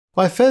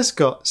Well, I first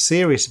got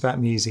serious about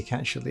music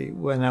actually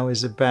when I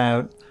was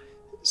about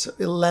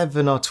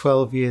 11 or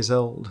 12 years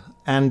old,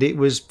 and it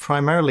was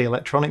primarily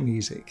electronic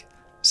music.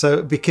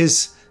 So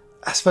because,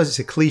 I suppose it's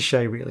a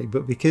cliche really,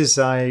 but because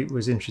I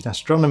was interested in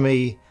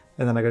astronomy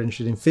and then I got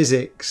interested in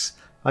physics,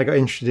 I got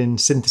interested in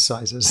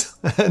synthesizers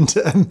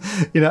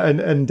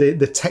and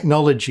the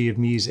technology of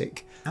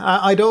music.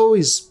 I'd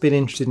always been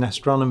interested in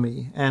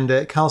astronomy,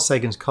 and Carl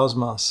Sagan's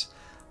Cosmos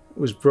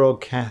was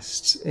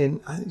broadcast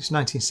in, I think it was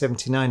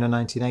 1979 or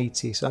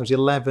 1980, so I was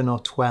 11 or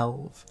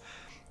 12.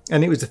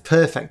 And it was the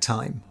perfect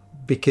time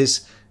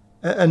because,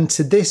 and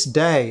to this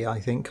day, I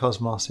think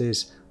Cosmos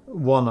is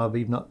one of,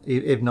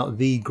 if not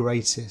the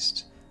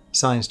greatest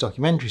science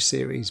documentary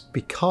series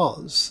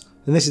because,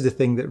 and this is the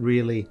thing that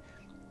really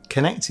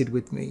connected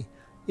with me,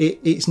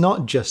 it's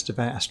not just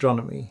about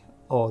astronomy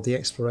or the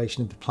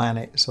exploration of the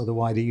planets or the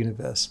wider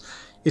universe.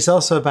 It's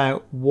also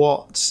about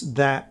what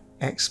that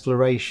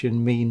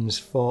exploration means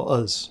for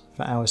us,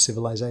 for our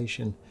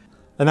civilization.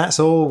 And that's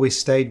always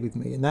stayed with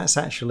me. And that's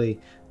actually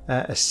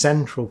a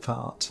central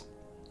part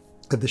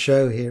of the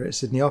show here at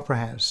Sydney Opera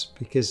House,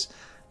 because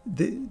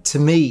to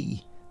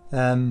me,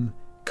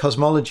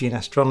 cosmology and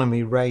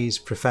astronomy raise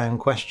profound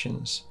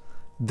questions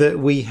that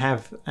we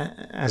have,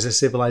 as a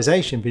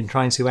civilization, been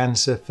trying to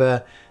answer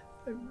for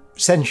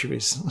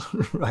centuries,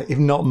 right, if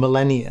not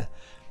millennia.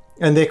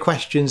 And they're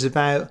questions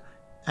about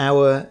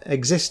our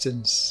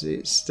existence.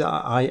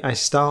 I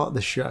start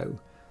the show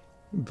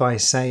by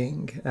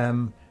saying,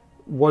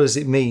 what does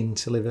it mean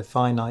to live a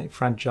finite,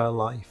 fragile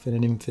life in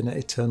an infinite,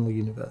 eternal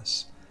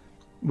universe?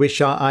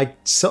 Which I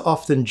so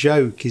often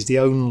joke is the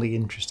only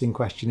interesting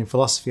question in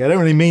philosophy. I don't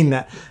really mean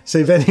that. So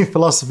if any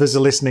philosophers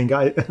are listening,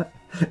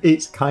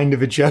 it's kind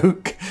of a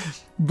joke.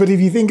 But if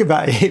you think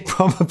about it, it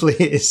probably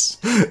is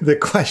the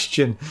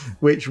question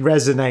which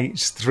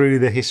resonates through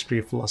the history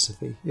of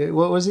philosophy.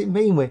 What does it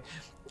mean?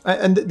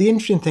 And the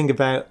interesting thing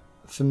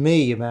for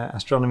me, about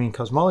astronomy and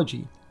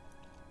cosmology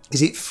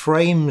is it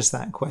frames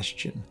that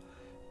question.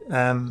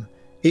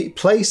 It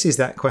places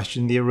that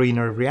question in the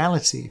arena of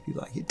reality, if you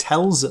like. It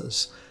tells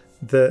us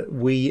that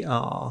we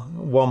are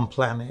one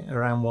planet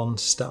around one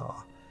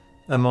star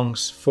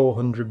amongst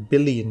 400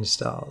 billion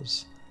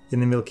stars in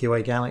the Milky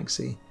Way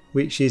galaxy,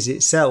 which is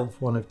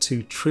itself one of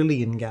 2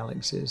 trillion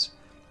galaxies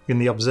in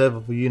the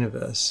observable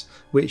universe,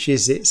 which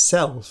is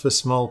itself a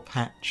small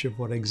patch of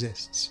what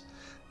exists.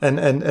 And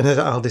as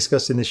I'll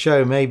discuss in the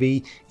show,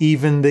 maybe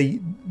even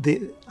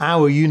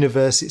our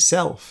universe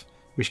itself,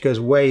 which goes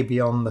way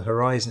beyond the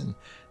horizon,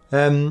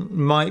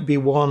 might be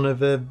one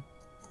of a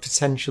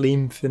potentially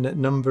infinite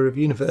number of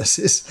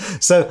universes.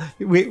 So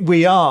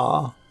we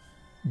are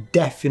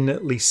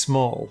definitely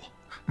small,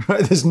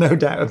 right? There's no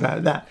doubt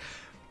about that.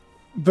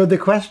 But the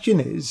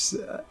question is,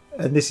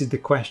 and this is the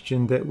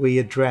question that we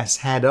address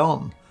head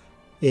on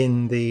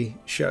in the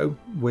show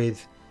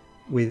with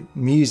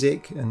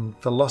music and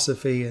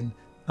philosophy and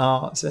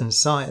art and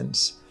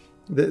science,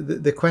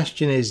 the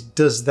question is,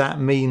 does that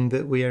mean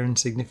that we are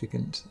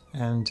insignificant?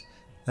 And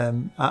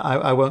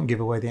I won't give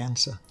away the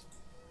answer.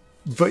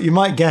 But you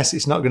might guess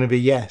it's not going to be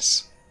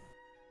yes,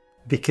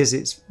 because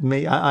it's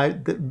me.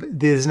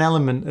 There's an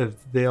element of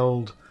the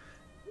old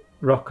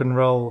rock and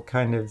roll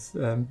kind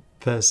of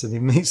person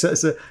in me.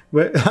 So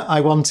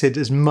I wanted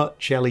as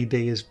much LED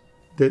as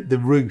the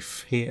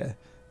roof here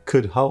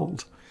could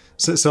hold.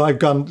 So I've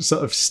gone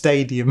sort of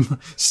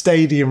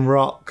stadium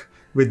rock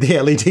with the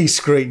LED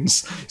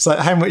screens. It's like,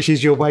 how much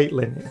is your weight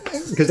limit?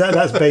 Because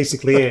that's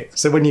basically it.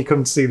 So when you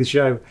come to see the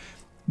show,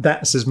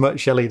 that's as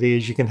much LED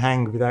as you can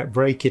hang without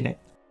breaking it.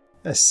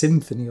 A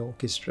symphony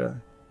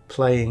orchestra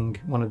playing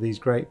one of these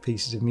great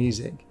pieces of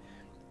music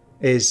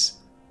it's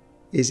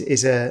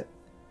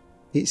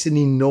an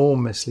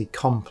enormously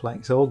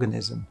complex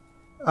organism.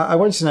 I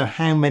want to know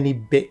how many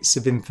bits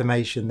of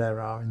information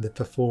there are in the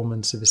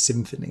performance of a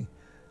symphony.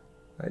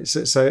 Right?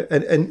 So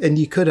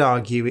you could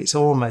argue it's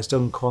almost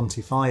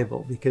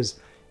unquantifiable, because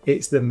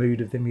it's the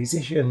mood of the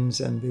musicians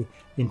and the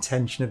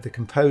intention of the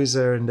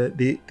composer and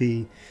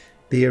the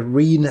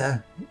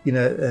arena,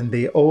 and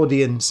the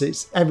audience.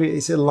 It's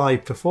a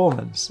live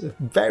performance, a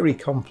very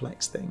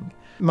complex thing.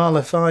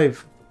 Mahler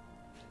 5,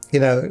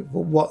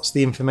 what's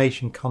the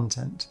information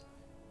content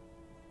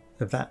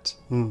of that?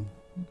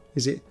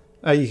 Is it,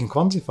 you can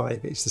quantify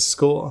if it's the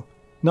score.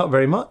 Not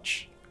very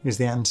much is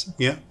the answer.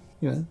 Yeah.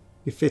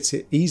 You fit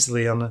it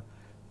easily on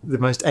the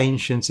most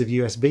ancient of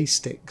USB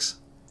sticks.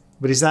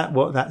 But is that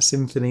what that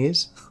symphony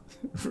is?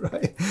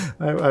 Right?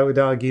 I would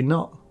argue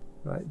not.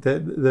 Right,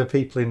 there are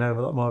people who know a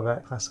lot more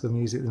about classical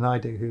music than I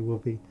do, who will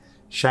be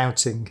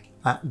shouting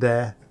at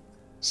their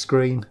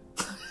screen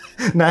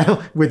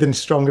now with a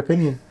strong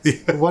opinion.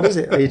 Yeah. What is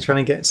it? Are you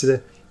trying to get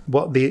to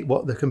what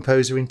the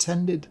composer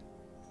intended?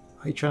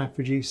 Are you trying to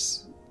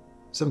produce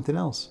something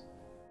else?